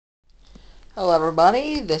Hello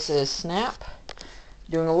everybody, this is Snap,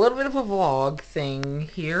 doing a little bit of a vlog thing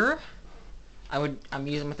here. I'm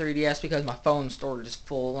using my 3DS because my phone storage is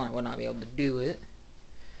full and I would not be able to do it.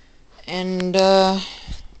 And over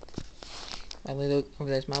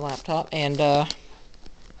there's my laptop, and I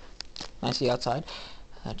see outside.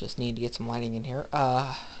 I just need to get some lighting in here.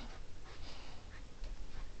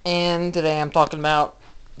 And today I'm talking about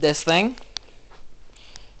this thing.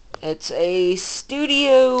 It's a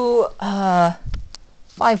Studio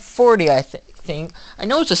 540, I think. I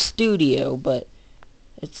know it's a Studio, but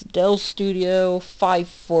it's Dell Studio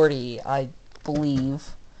 540, I believe.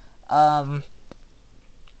 And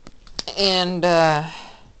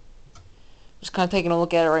just kind of taking a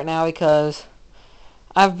look at it right now because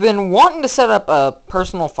I've been wanting to set up a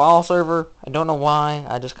personal file server. I don't know why.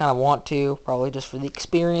 I just kind of want to, probably just for the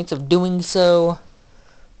experience of doing so.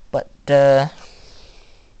 But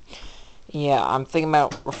yeah, I'm thinking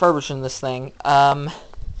about refurbishing this thing.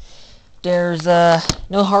 There's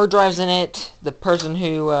no hard drives in it. The person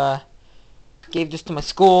who gave this to my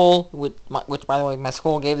school, which by the way, my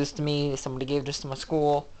school gave this to me. Somebody gave this to my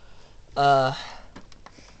school. Yeah,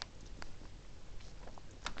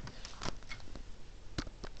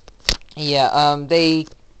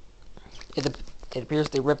 it appears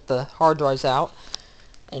they ripped the hard drives out,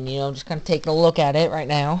 and I'm just kind of taking a look at it right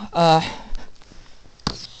now.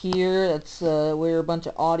 Here, that's where a bunch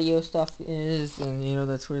of audio stuff is, and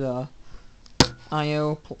that's where the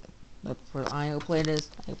that's where the I/O plate is.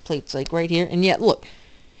 I/O plate's like right here, and yeah, look,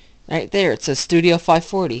 right there, it says Studio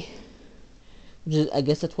 540. I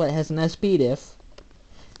guess that's what it has an SPDIF,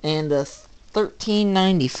 and a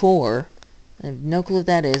 1394. I have no clue what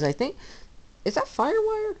that is. I think, is that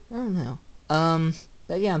FireWire? I don't know.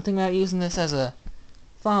 But yeah, I'm thinking about using this as a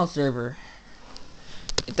file server.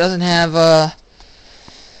 It doesn't have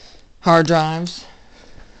hard drives,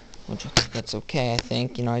 which that's okay. I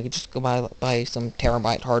think I could just go buy some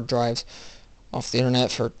terabyte hard drives off the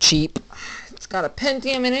internet for cheap. It's got a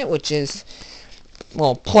Pentium in it, which is,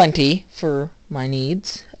 well, plenty for my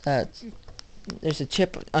needs. There's a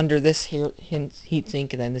chip under this here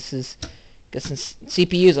heatsink, and then this is got some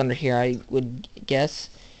CPUs under here, I would guess.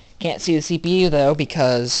 Can't see the CPU though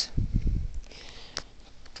because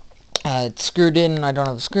it's screwed in and I don't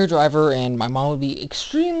have a screwdriver, and my mom would be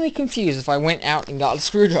extremely confused if I went out and got a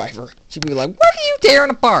screwdriver. She'd be like, "What are you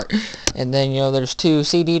tearing apart?" And then there's two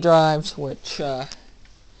CD drives, which yeah,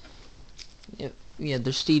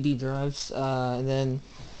 there's CD drives, and then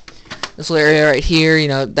this little area right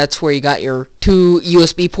here, that's where you got your two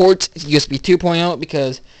USB ports, USB 2.0,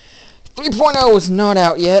 because 3.0 is not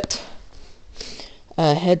out yet.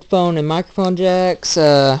 Headphone and microphone jacks,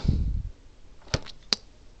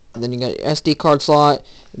 and then you got your SD card slot,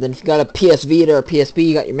 and then if you got a PS Vita or PSP,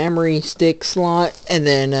 you got your memory stick slot, and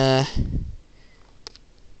then,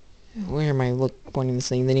 where am I pointing this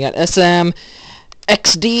thing? Then you got SM,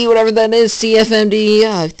 XD, whatever that is, CFMD,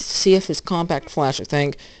 CF is compact flash, I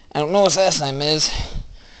think. I don't know what SM is.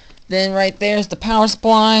 Then right there's the power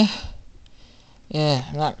supply. Yeah,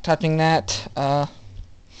 I'm not touching that.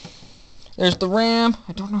 There's the RAM.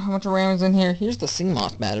 I don't know how much RAM is in here. Here's the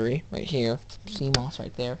CMOS battery right here. CMOS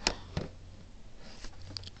right there.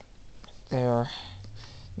 There.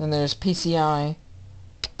 Then there's PCI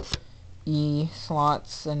E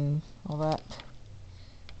slots and all that.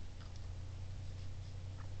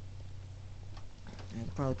 I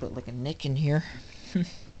could probably put like a NIC in here.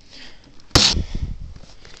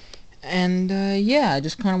 And yeah, I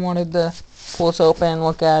just kind of wanted to pull this open,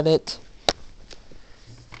 look at it.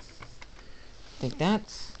 I think that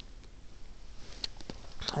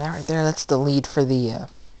right there, that's the lead for the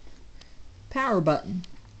power button.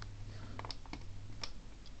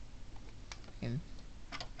 Okay.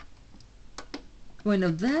 Wait, no,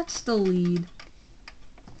 that's the lead.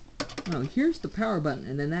 Oh, here's the power button,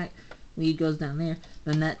 and then that lead goes down there.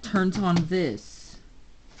 Then that turns on this.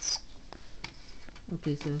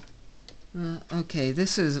 Okay, so okay,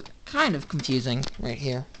 this is kind of confusing right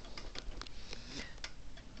here.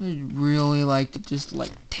 I'd really like to just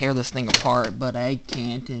tear this thing apart, but I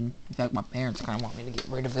can't, and in fact my parents kind of want me to get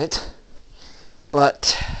rid of it.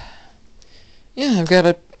 But yeah, I've got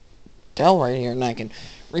a Dell right here, and I can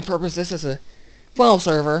repurpose this as a file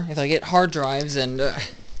server if I get hard drives and a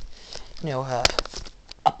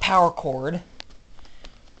power cord.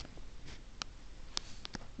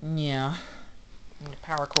 Yeah, and a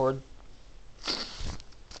power cord.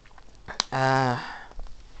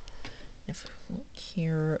 If we look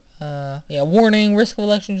here, yeah, warning, risk of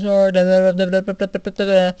election charge,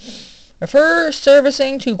 refer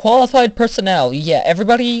servicing to qualified personnel. Yeah,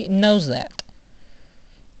 everybody knows that.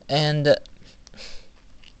 And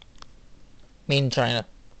Made in China.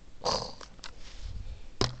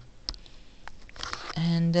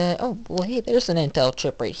 And, oh, well, hey, there's an Intel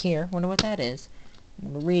chip right here. Wonder what that is.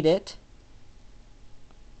 I'm gonna read it.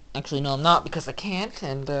 Actually, no, I'm not, because I can't.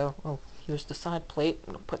 And, oh, here's the side plate.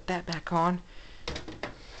 I'm gonna put that back on.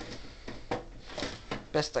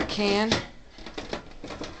 Best I can.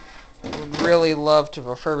 Would really love to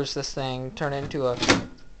refurbish this thing, turn it into a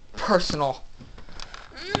personal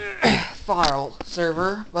file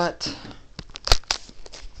server, but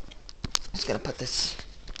I'm just gonna put this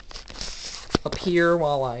up here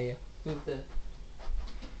while I move the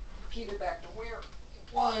computer back to where it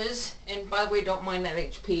was. And by the way, don't mind that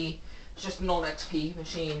HP. It's just an old XP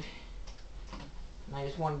machine. And I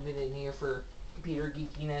just wanted it in here for computer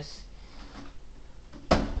geekiness.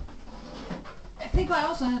 I think I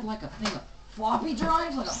also had like a thing of floppy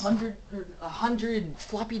drives, like 100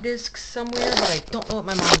 floppy disks somewhere, but I don't know what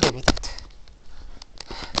my mom did with it.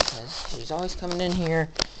 Because she's always coming in here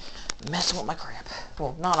messing with my crap.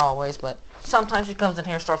 Well, not always, but sometimes she comes in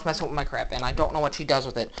here and starts messing with my crap, and I don't know what she does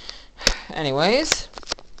with it. Anyways,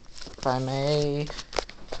 if I may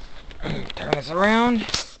turn this around.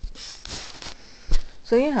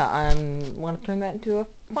 So yeah, I want to turn that into a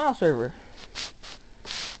file server.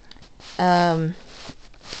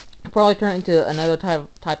 Probably turn it into another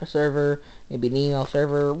type of server, maybe an email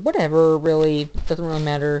server, whatever, really, doesn't really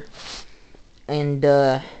matter. And,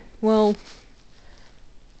 well,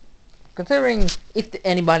 considering if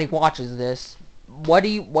anybody watches this, what do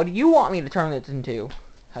you want me to turn it into?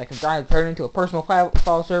 I can try to turn it into a personal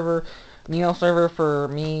file server, an email server for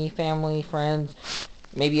me, family, friends,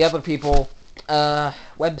 maybe other people,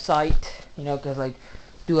 website, you know, because I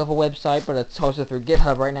do have a website, but it's hosted through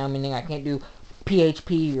GitHub right now, meaning I can't do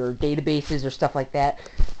PHP or databases or stuff like that.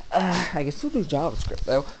 I can still do JavaScript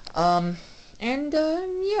though.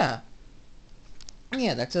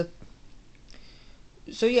 Yeah, that's a.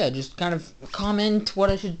 So yeah, just kind of comment what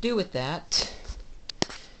I should do with that.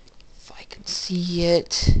 If I can see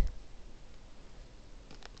it.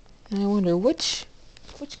 And I wonder which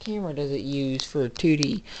camera does it use for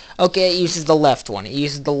 2D? Okay, it uses the left one. It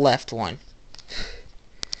uses the left one.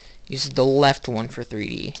 Uses the left one for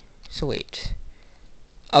 3D. So wait.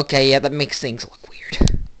 Okay, yeah, that makes things look weird.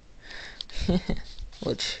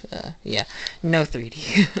 Which, yeah. No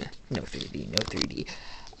 3D. No 3D, no 3D.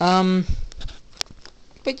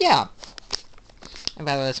 But yeah. And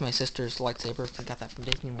by the way, that's my sister's lightsaber. I got that from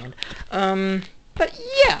Disneyland. But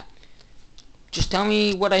yeah. Just tell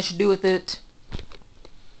me what I should do with it.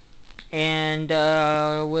 And,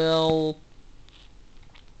 we'll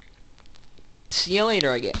see you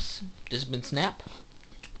later, I guess. This has been Snap.